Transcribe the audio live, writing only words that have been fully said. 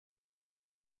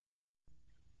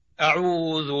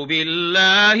أعوذ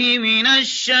بالله من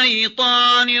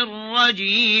الشيطان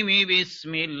الرجيم.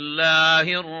 بسم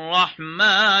الله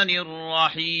الرحمن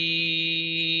الرحيم.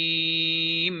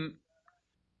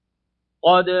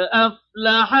 قد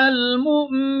أفلح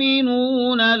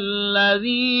المؤمنون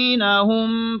الذين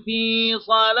هم في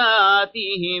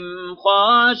صلاتهم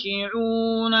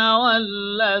خاشعون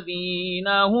والذين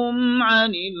هم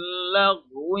عن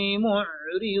اللغو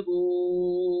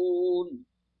معرضون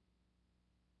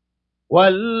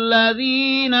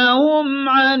والذين هم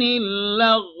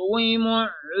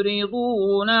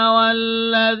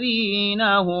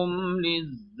هم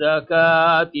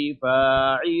للزكاة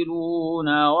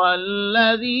فاعلون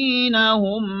والذين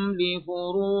هم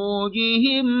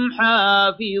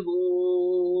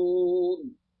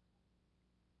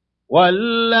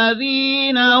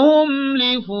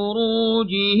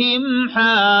لفروجهم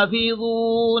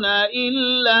حافظون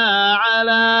إلا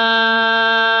على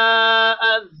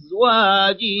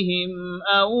أزواجهم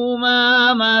أو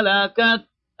ما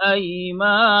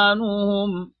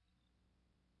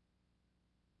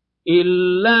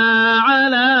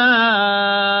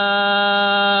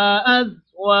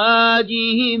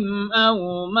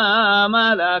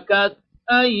ملكت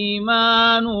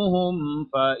أيمانهم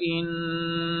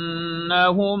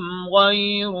فإنهم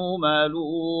غير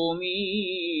ملومين.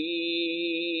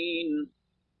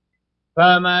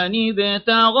 فمن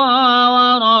ابتغى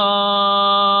وراء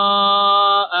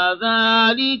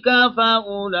ذلك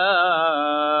فأولئك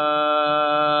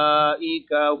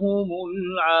هم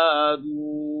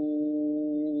العادون.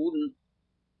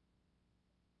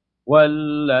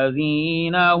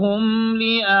 والذين هم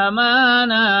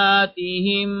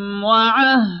لأماناتهم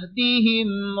وعهدهم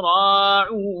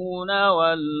راعون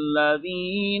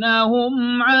والذين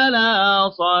هم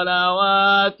على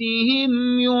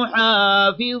صلواتهم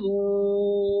يحافظون.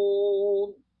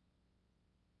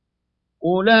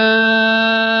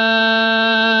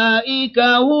 أولئك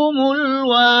هم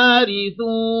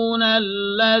الوارثون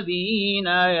الذين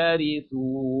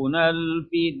يرثون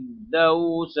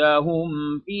الفردوس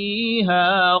هم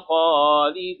فيها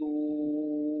خالدون.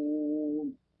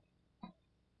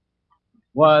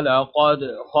 ولقد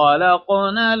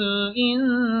خلقنا الإنسان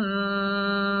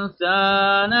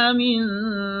من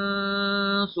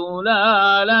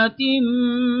سلالة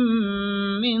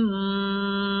من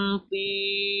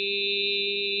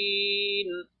طين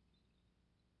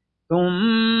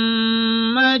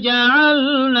ثم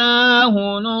جعلناه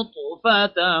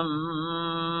نطفة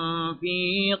في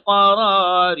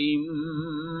قرار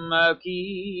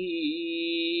مكين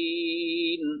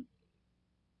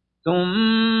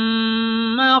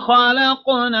ثم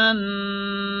خلقنا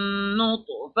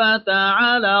النطفة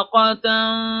علقة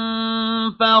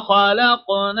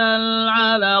فخلقنا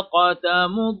العلقة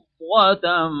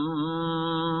مضغة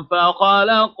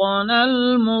فخلقنا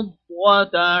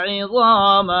المضغة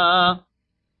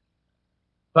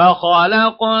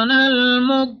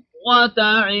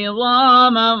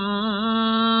عظاما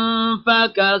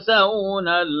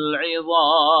فكسونا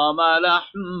العظام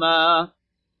لحما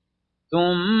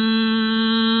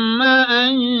ثم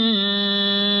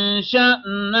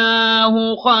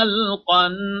أنشأناه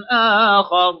خلقا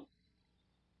آخر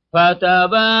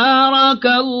فتبارك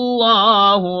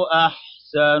الله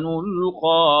أحسن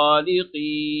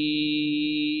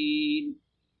الخالقين.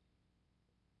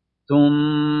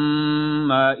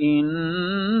 ثم إنكم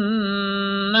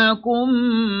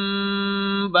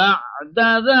بعد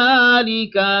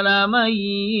ذلك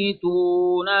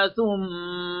لميتون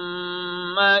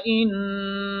ثم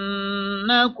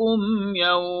إنكم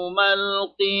يوم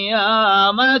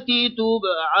القيامة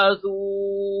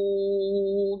تبعثون.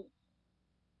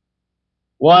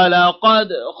 ولقد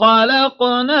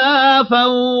خلقنا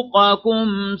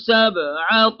فوقكم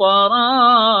 7 طرائق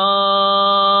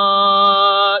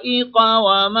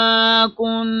وما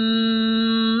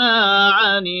كنا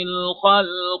عن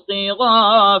الخلق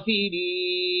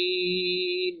غافلين.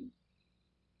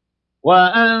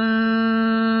 وأنزلنا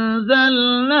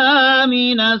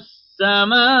من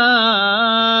السماء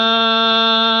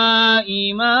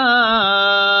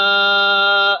ماء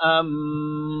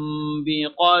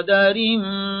بقدر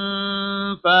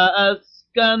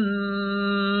فأسكناه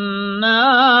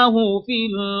في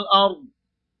الأرض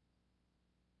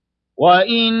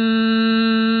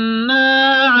وإنا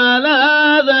على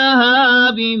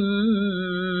ذهاب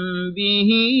به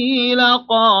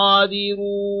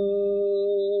لقادرون.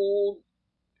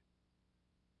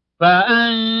 فأنشأنا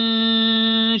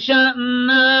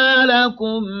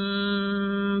لكم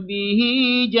به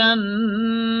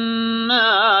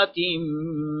جنات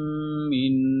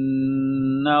من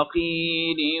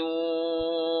نخيل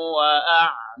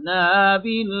أعناب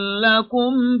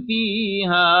لكم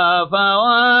فيها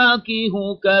فواكه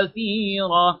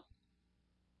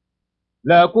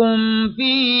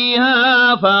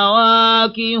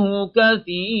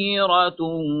كثيرة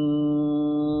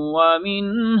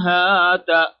ومنها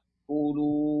تأكلون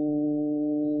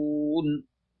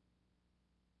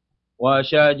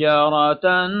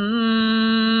وشجرة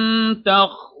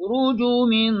تخرج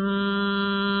من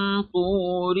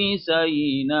طور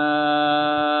سيناء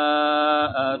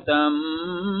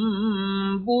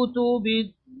تنبت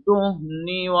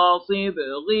بالدهن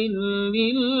وصبغ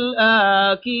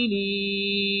للآكلين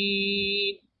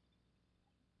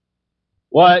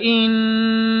وإن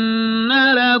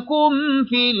لكم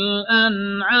في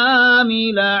الأنعام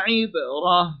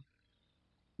لعبرة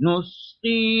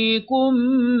نسقيكم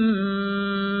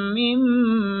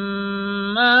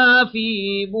مما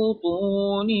في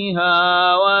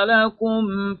بطونها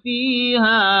ولكم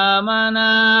فيها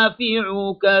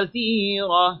منافع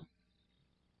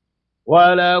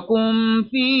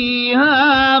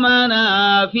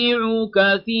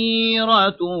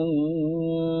كثيرة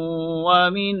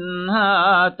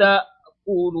ومنها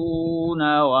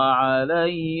تأكلون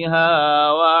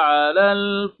وعليها وعلى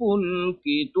الفلك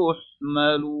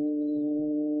تحملون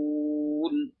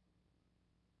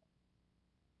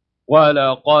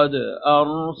ولقد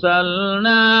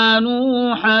أرسلنا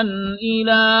نوحا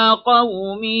إلى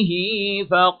قومه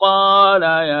فقال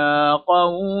يا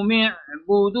قوم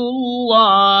اعبدوا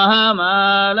الله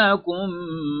ما لكم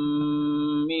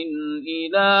من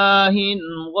إله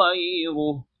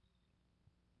غيره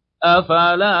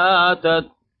أفلا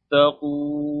تتقون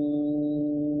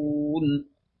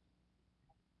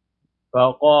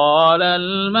فقال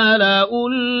الملأ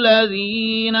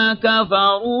الذين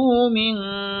كفروا من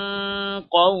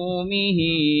قومه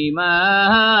ما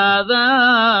هذا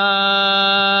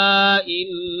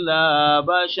إلا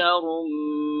بشر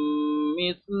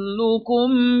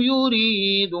مثلكم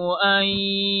يريد أن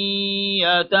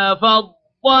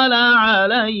يتفضل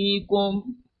عليكم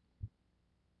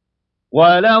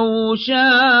ولو شاء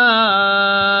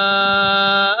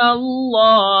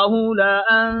الله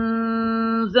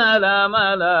لأنزل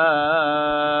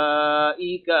ملائكة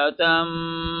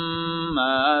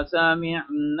ما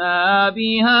سمعنا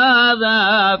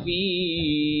بهذا في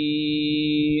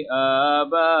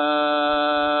آبائنا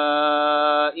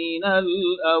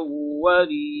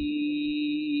الأولين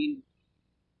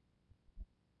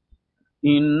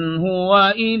إن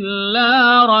هو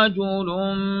إلا رجل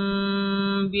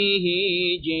به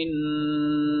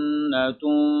جنة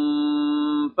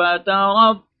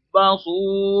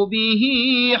فتربصوا به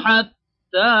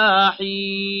حتى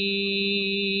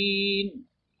حين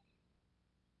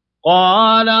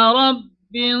قال رب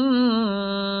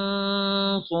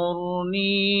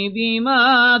انصرني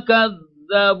بما كذبون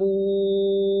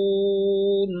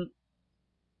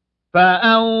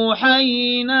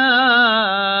فأوحينا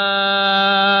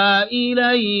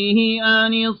إليه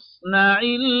أن اصنع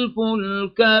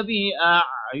الفلك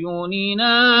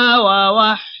بأعيننا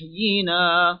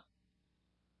ووحينا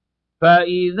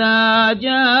فإذا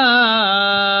جاء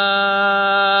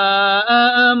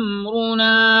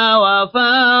أمرنا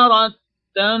وفارت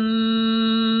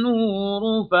النور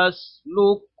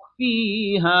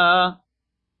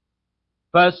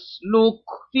فاسلك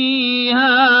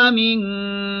فيها من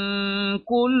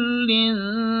كل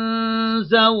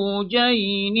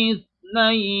زوجين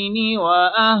اثنين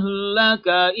وأهلك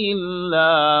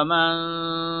إلا من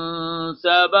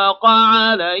سبق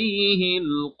عليه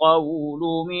القول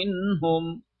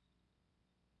منهم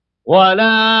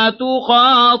ولا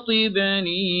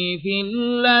تخاطبني في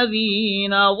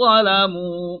الذين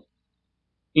ظلموا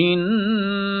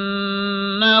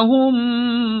إنهم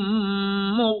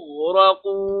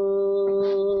مغرقون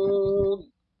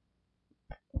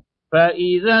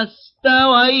فإذا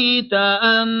استويت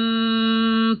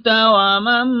أنت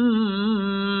ومن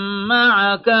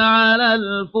معك على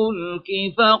الفلك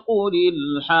فقل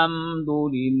الحمد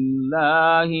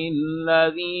لله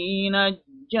الذي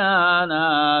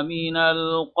نجانا من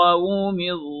القوم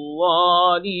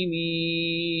الظالمين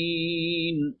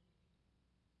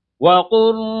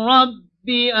وقل رب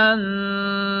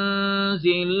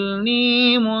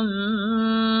أنزلني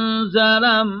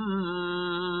منزلا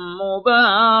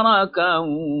مباركا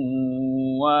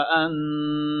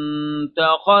وأنت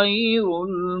خير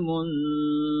المنزلين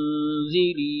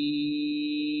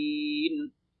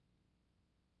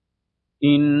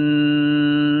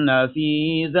إن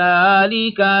في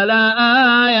ذلك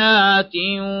لآيات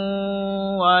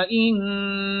وإن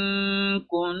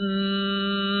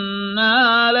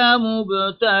كنا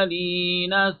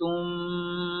لمبتلين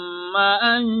ثم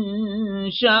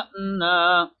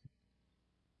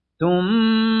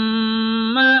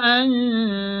ثم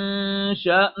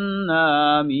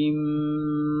أنشأنا من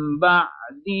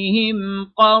بعدهم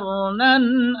قرنا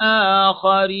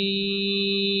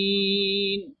آخرين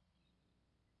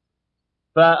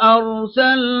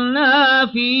فأرسلنا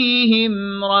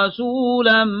فيهم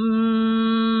رسولا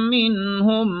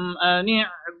منهم أن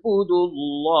اعبدوا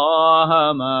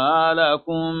الله ما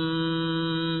لكم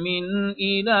من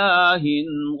إله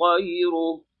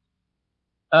غيره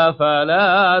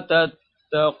أفلا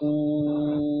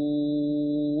تتقون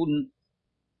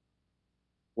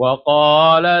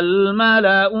وقال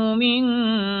الملأ من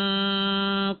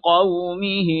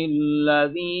قومه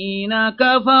الذين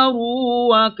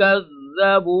كفروا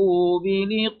وكذبوا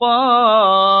بلقاء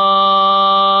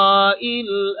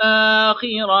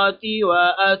الآخرة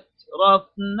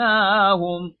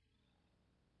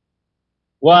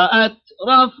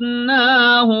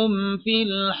وأترفناهم في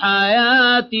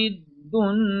الحياة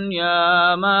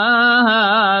الدنيا ما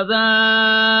هذا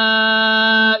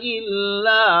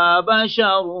إلا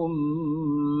بشر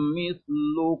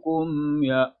مثلكم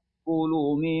يأكل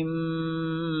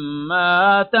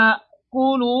مما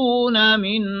تأكلون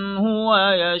منه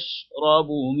ويشرب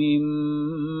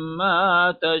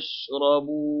مما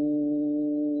تشربون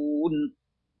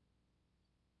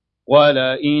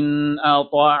ولئن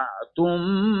أطعتم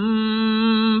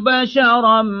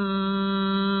بشرا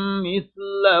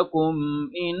مثلكم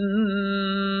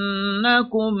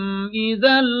إنكم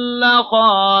إذا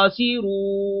لخاسرون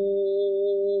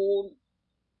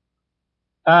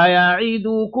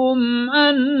أيعدكم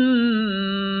أنكم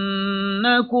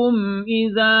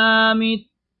إذا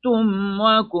متم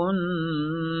وكنتم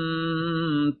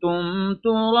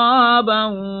ترابا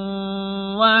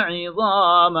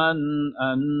وعظاما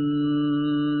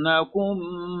أنكم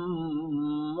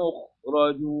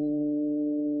مخرجون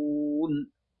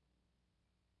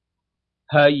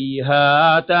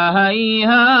هيهات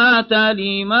هيهات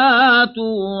لما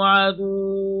توعدون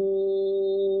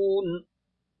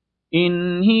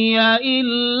إن هي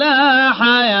إلا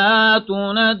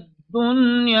حياتنا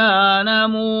الدنيا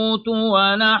نموت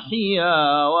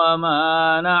ونحيا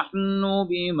وما نحن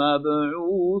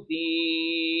بمبعوثين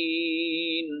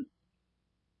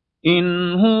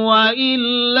إن هو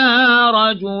إلا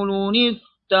رجل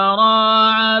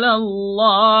افترى على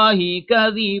الله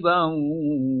كذبا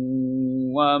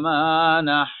وما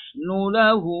نحن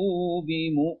له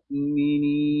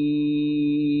بمؤمنين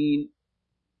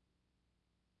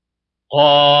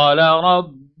قال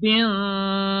رب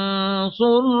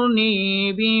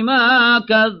انصرني بما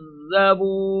كذبون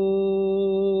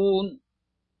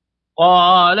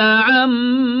قال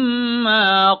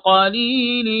عما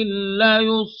قليل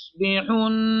ليصبحن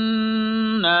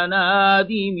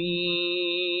نادمين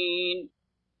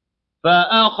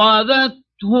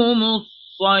فأخذتهم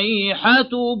الصيحة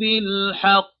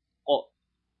بالحق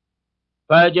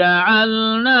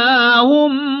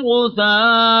فجعلناهم غثاء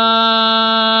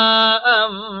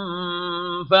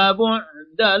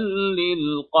فبعدا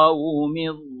للقوم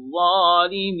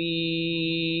الظالمين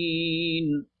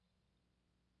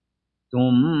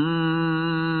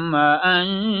ثم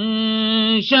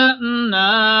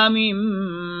أنشأنا من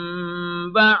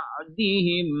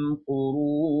بعدهم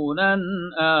قرونا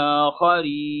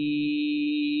آخرين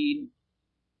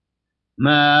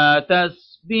ما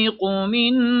تسبق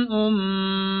من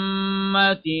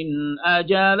أمة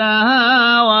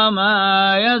أجلها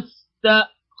وما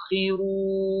يستأخرون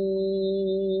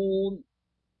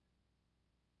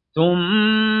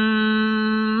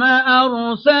ثم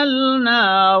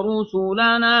أرسلنا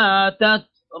رسلنا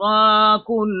تترى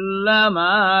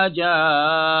كلما جاء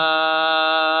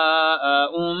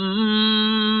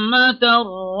أمة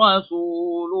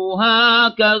رسولها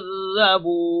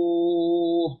كذبوه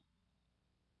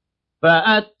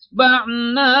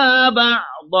فأتبعنا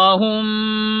بعضهم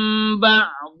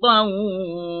بعضا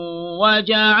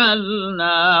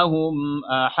وجعلناهم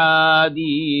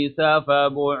أحاديث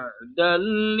فبعدا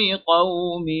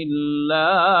لقوم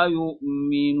لا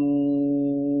يؤمنون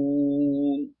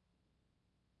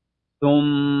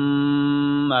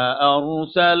ثم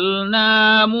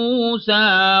أرسلنا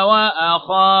موسى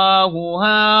وأخاه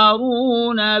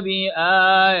هارون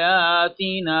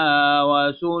بآياتنا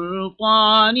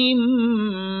وسلطان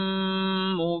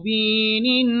مبين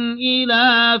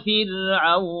إلى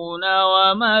فرعون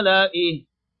وملئه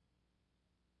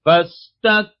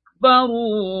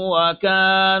فاستكبروا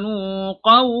وكانوا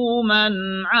قوما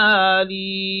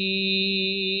عالين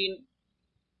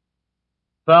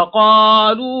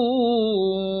فقالوا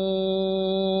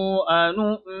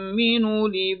أنؤمن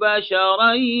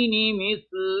لبشرين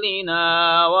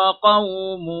مثلنا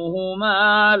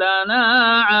وقومهما لنا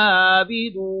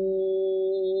عابدون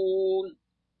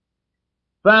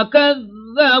فكذبوهما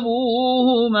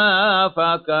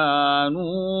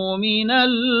فكانوا من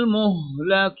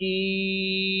المهلكين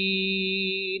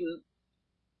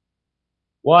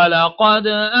ولقد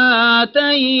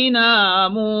آتينا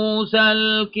موسى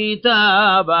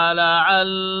الكتاب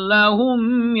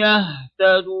لعلهم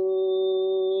يهتدون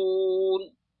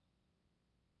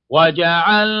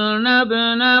وجعلنا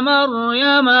ابن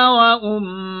مريم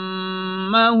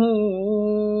وأمه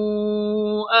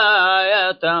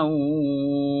آية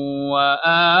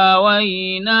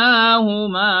وآويناهما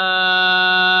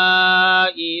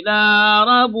إلى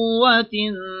ربوة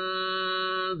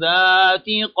ذات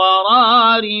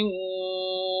قرار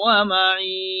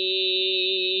ومعين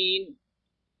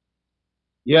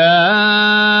يا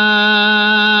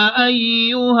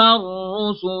أيها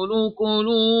الرسل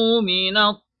كلوا من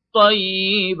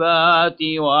الطيبات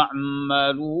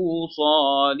واعملوا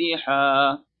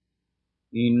صالحا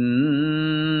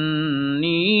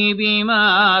إني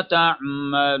بما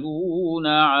تعملون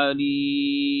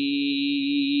عليم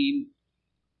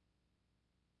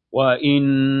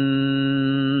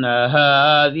وإن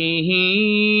هذه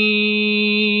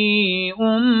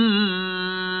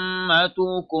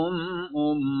أمتكم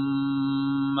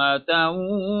أمة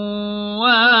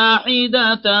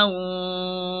واحدة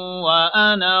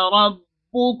وأنا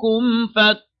ربكم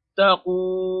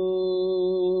فاتقون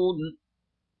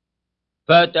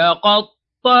فتقطعوا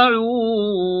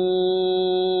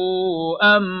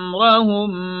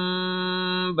أمرهم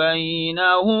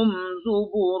بينهم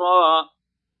زبرا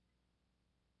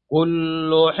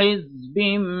كل حزب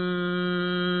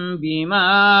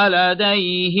بما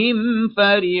لديهم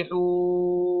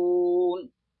فرحون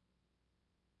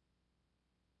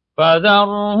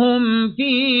فذرهم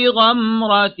في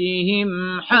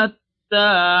غمرتهم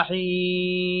حتى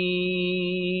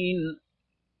حين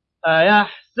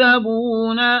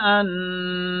أيحسبون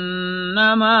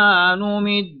أنما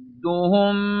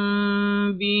نمدهم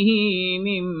به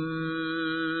من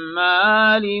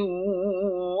مال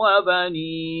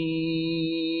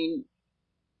وبنين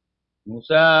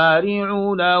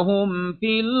نسارع لهم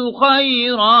في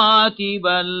الخيرات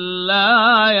بل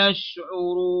لا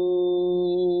يشعرون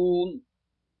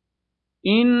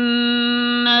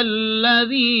إن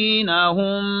الذين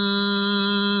هم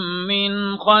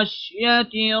من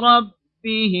خشية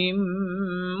ربهم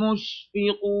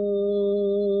مشفقون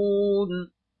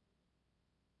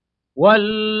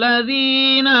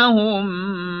والذين هم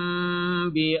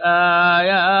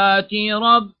بآيات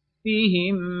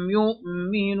ربهم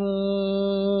يؤمنون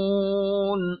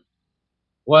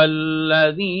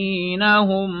والذين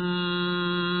هم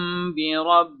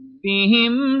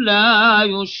بربهم لا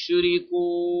يشركون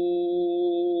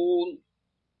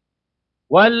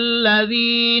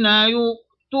والذين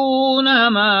يؤتون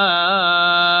ما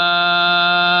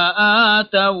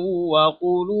آتوا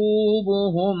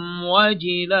وقلوبهم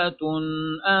وجلة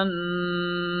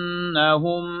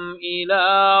أنهم إلى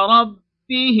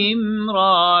ربهم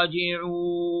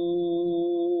راجعون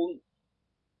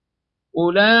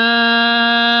أولئك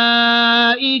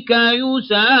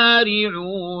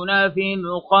يسارعون في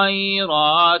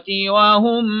الخيرات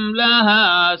وهم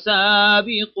لها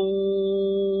سابقون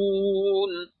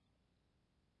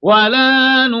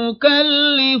ولا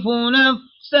نكلف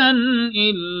نفسا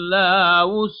إلا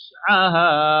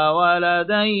وسعها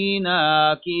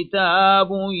ولدينا كتاب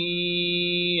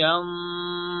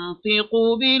ينطق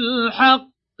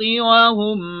بالحق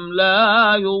وهم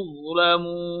لا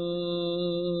يظلمون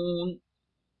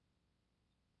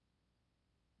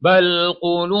بل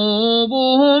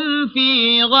قلوبهم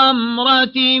في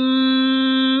غمرة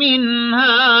من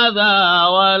هذا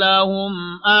ولهم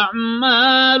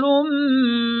أعمال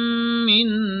من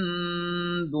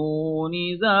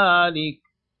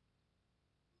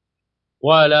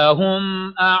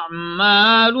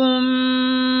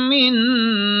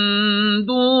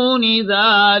دون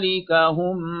ذلك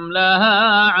هم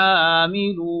لها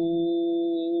عاملون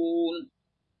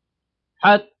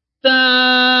حتى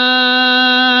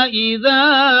إذا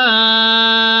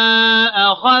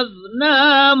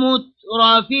أخذنا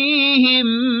مترفيهم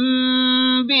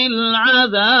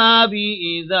بالعذاب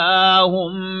إذا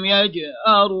هم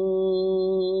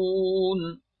يجأرون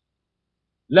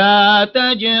لا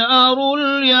تجأروا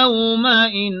اليوم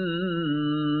إنكم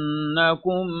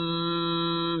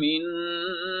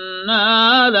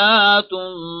منا لا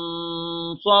تنصرون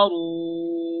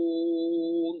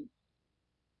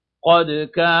قد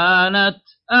كانت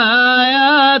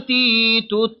آياتي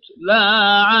تتلى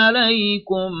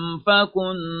عليكم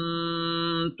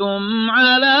فكنتم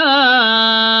على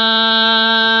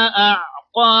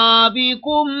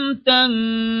أعقابكم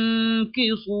تنكصون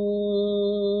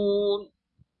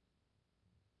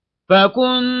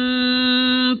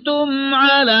فكنتم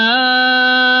على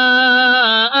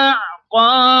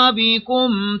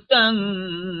أعقابكم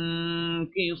تنكصون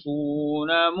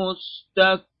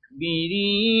مستكبرين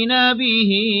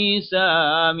به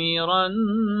سامرا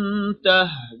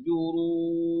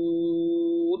تهجرون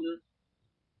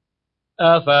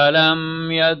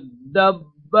أفلم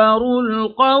يدبروا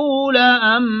القول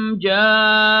أم جاءهم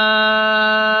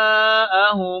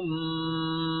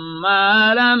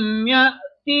ما لم يأت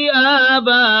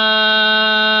آباءهم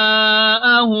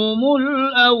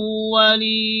الأولين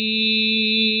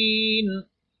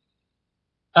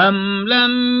أم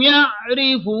لم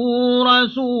يعرفوا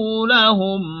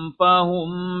رسولهم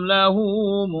فهم له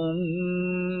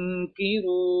منكرون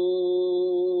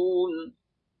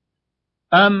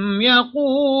أم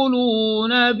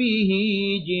يقولون به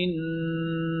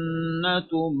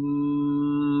جنة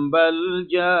بل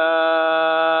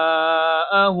جاءهم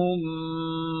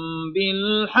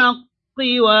بالحق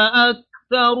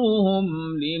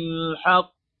وأكثرهم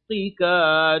للحق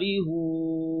كارهون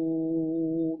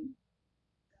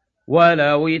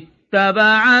ولو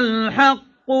اتبع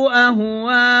الحق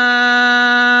أهواءهم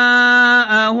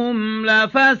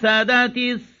لفسدت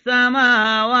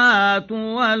السماوات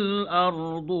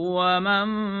والأرض ومن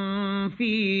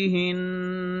فيهن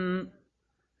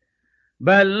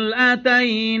بل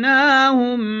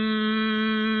أتيناهم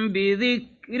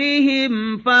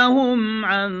بذكرهم فهم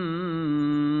عن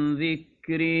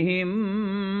ذكرهم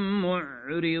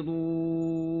معرضون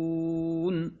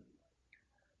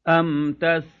أم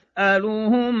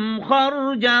تسألهم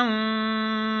خرجا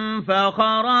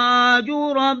فخراج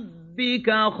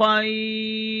ربك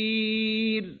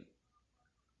خير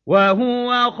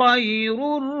وهو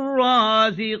خير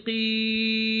الرازقين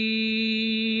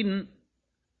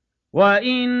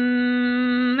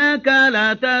وإنك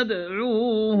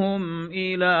لتدعوهم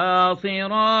إلى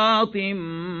صراط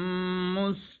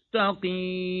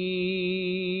مستقيم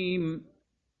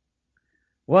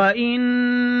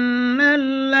وإن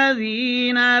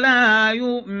الذين لا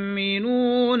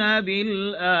يؤمنون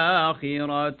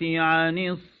بالآخرة عن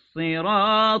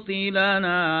الصراط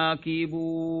لناكبون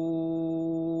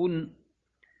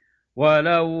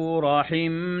ولو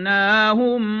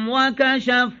رحمناهم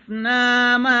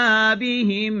وكشفنا ما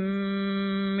بهم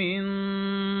من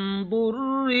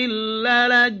ضر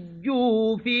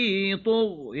للجوا في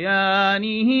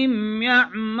طغيانهم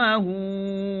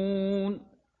يعمهون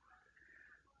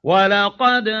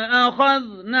ولقد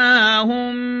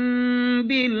أخذناهم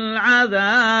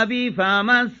بالعذاب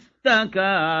فما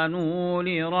استكانوا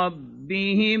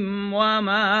لربهم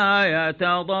وما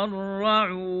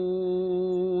يتضرعون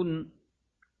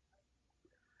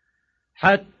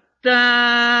حتى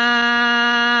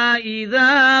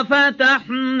إذا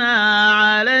فتحنا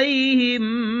عليهم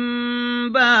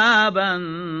بابا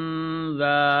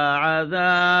ذا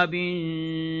عذاب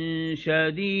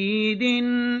شديد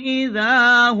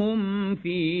إذا هم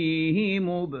فيه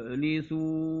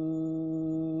مبلسون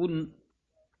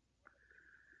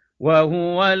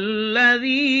وهو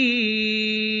الذي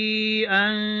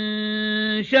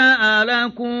أنشأ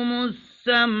لكم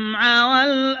السمع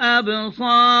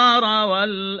والأبصار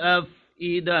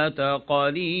والأفئدة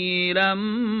قليلا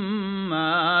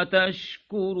ما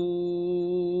تشكرون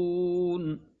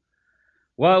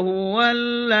وهو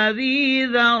الذي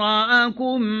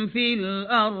ذرأكم في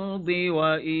الأرض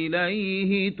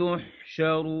وإليه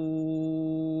تحشرون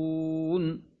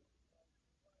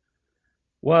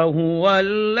وهو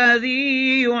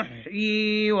الذي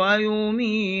يحيي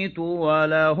ويميت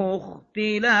وله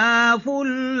اختلاف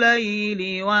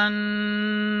الليل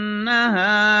والنهار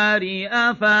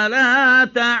أفلا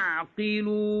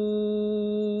تعقلون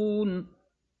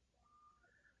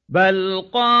بل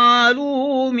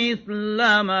قالوا مثل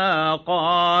ما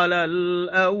قال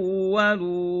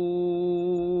الأولون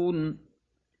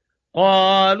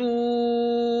قالوا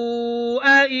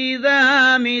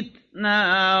أإذا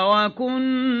متنا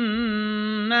وكنا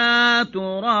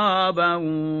ترابا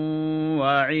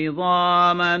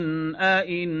وعظاما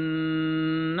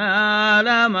أإنا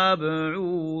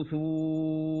لمبعوثون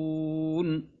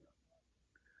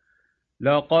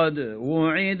لقد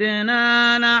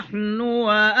وعدنا نحن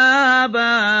وآباؤنا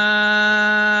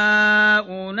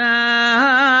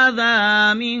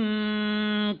هذا من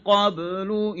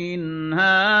قبل إن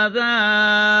هذا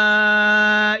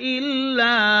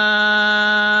إلا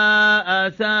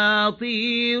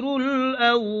أساطير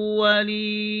الأولين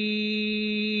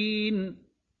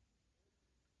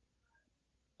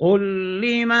قل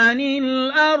لمن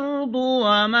الأرض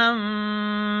ومن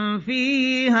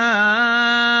فيها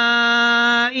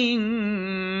إن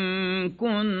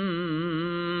كنتم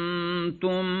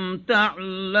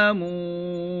تعلمون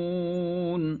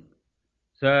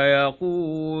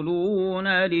سيقولون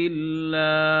لله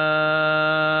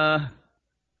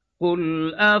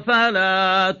قل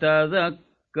أفلا تذكرون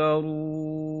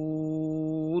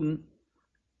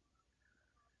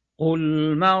قل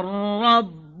من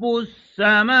رب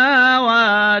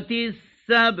السماوات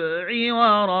السبع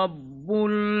ورب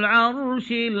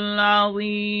العرش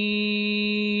العظيم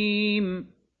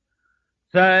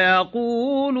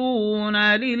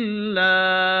سيقولون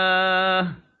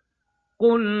لله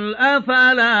قل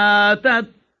أفلا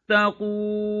تتقون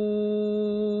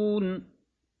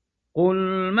قل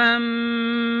من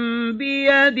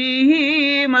بيده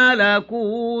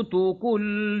ملكوت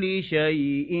كل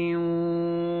شيء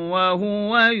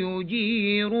وهو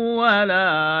يجير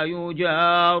ولا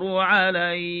يجار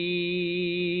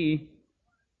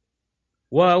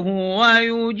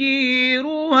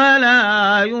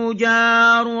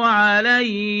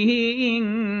عليه إن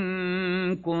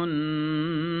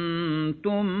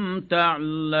كنتم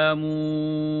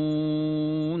تعلمون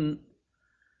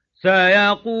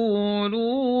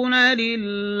سيقولون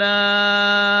لله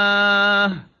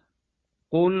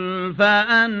قل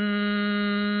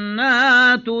فأنى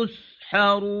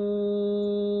تسحرون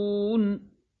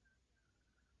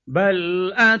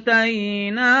بل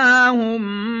أتيناهم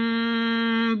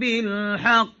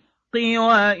بالحق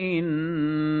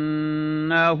وإنهم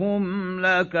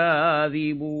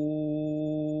لكاذبون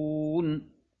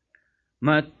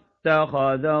ما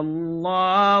اتخذ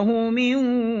الله من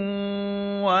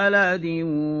ولد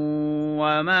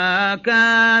وما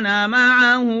كان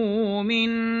معه من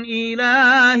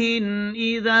إله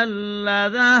إذا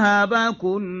لذهب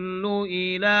كل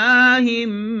إله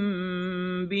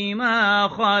بما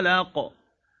خلق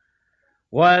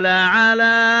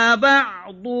ولعلى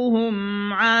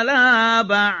بعضهم على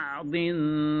بعض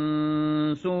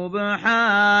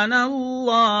سبحان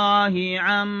الله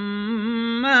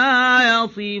عما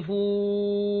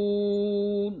يصفون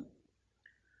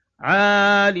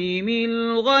عالم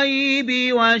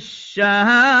الغيب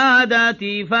والشهادة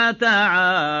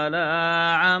فتعالى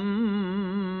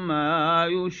عما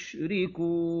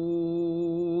يشركون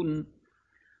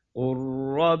قل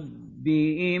رب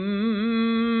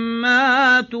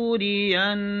إما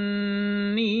تريني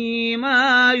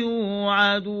ما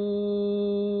يوعدون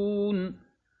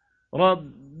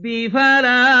رب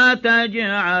فلا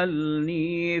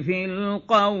تجعلني في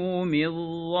القوم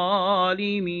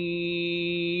الظالمين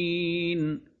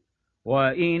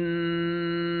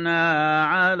وإنا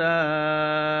على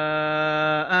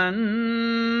أن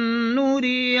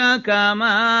نريك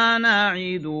ما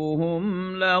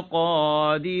نعدهم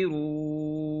لقادرون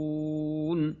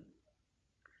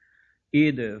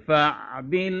ادفع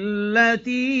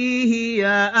بالتي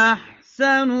هي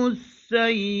أحسن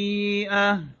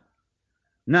السيئة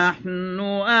نحن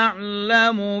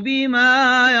أعلم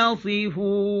بما يصفون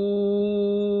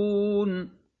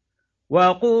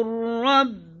وقل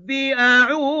رب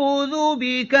أعوذ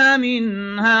بك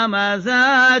من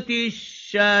همزات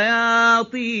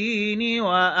الشياطين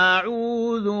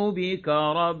وأعوذ بك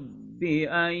رب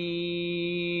أن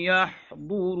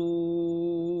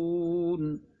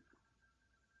يحضرون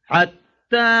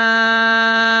حتى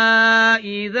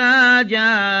إذا جاء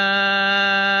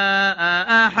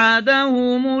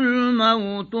أحدهم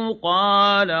الموت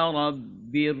قال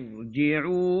رب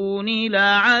ارجعون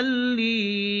لعلي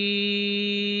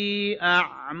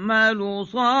أعمل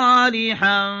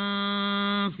صالحا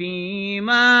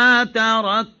فيما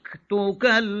تركت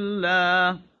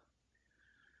كلا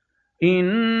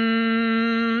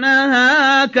إنها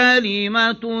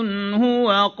كلمة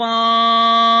هو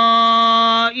قائلها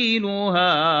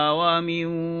ومن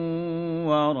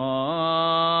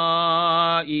ورائهم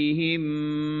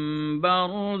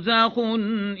برزخ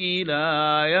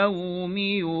إلى يوم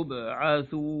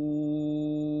يبعثون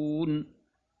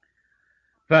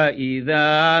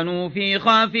فإذا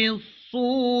نفخ في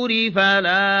الصور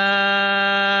فلا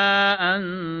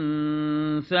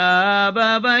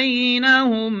أنساب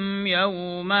بينهم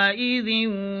يومئذ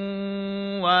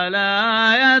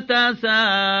ولا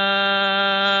يتساءلون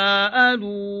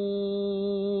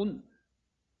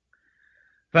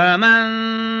فمن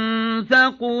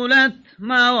ثقلت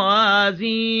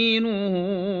موازينه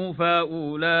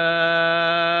فأولئك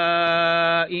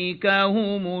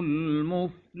هم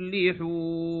المفلحون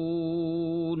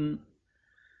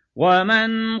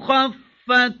ومن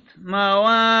خفت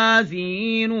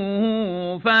موازينه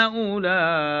فأولئك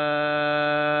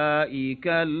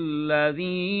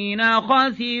الذين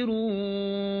خسروا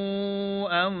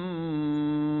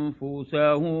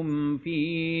أنفسهم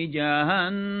في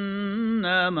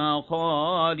جهنم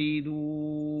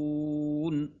خالدون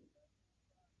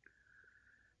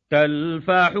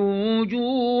تلفح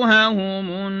وجوههم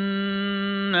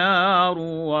النار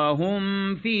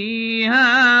وهم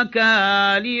فيها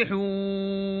كالحون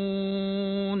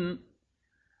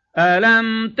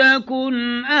ألم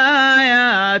تكن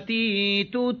آياتي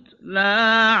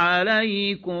تتلى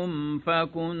عليكم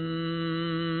فكنتم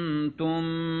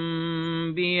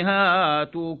بها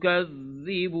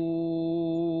تكذبون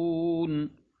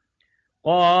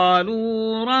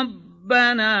قالوا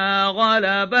ربنا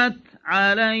غلبت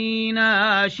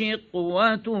علينا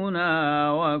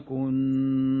شقوتنا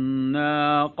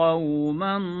وكنا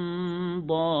قوما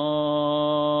ضالين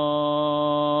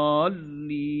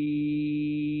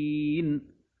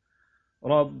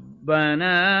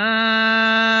ربنا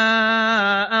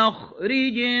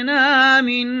أخرجنا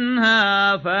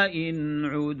منها فإن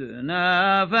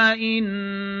عدنا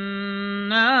فإنا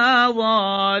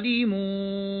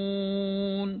ظالمون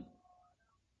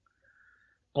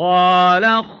قال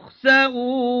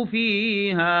اخسئوا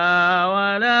فيها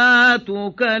ولا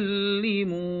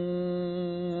تكلمون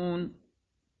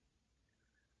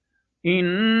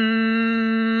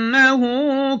إنه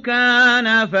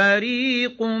كان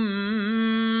فريق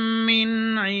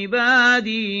من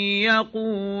عبادي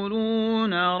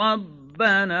يقولون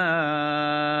ربنا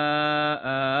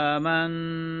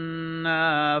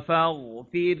آمنا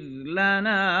فاغفر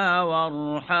لنا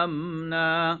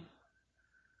وارحمنا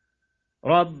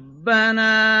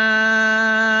ربنا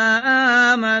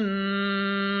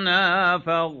آمنا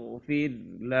فاغفر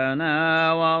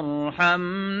لنا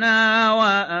وارحمنا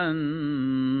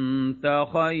وأنت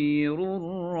خير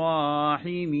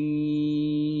الراحمين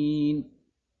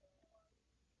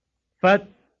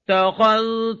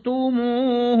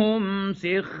فاتخذتموهم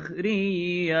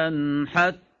سخريا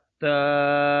حتى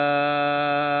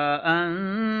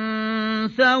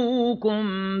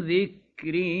أنسوكم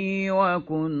ذكري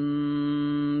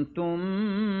وكنتم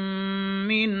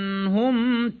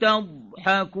منهم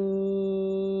تضحكون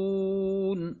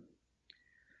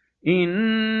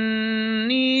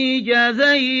إني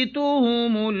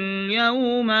جزيتهم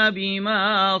اليوم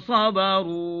بما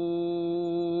صبروا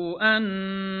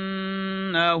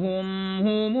أنهم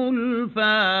هم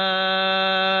الفائزون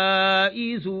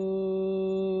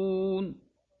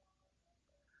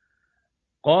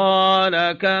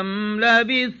قال كم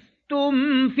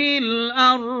لبثتم في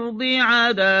الأرض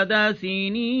عدد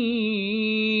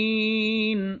سنين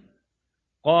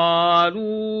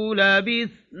قالوا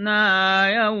لبثنا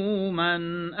يوما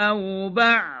أو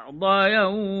بعض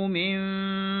يوم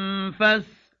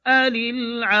فاسأل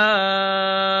العادين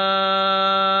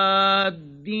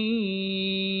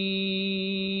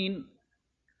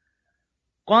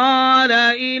قال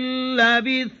إن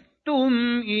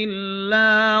لبثتم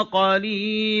إلا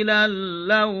قليلا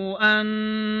لو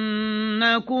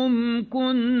أنكم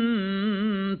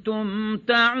كنتم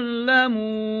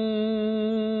تعلمون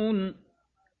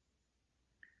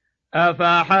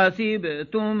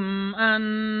أفحسبتم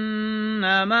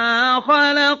أنما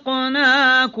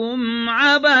خلقناكم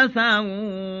عبثا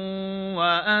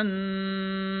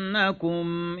وأنكم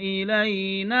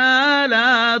إلينا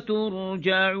لا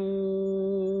ترجعون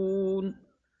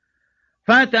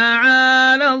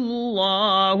فتعالى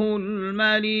الله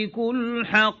الملك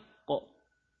الحق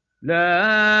لا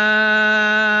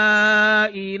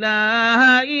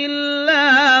إله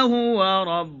إلا هو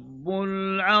رب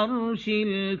العرش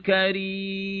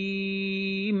الكريم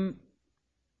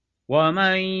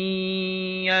ومن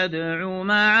يدع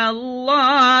مع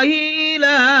الله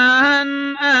إلها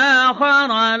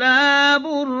آخر لا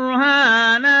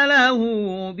برهان له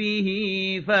به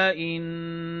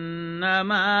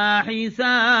فإنما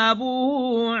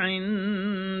حسابه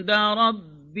عند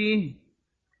ربه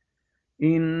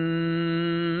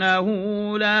إنه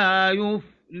لا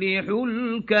يفلح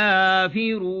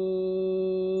الكافرون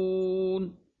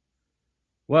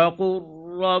وقل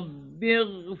رب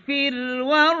اغفر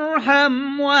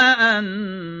وارحم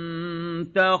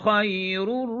وأنت خير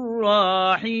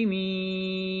الراحمين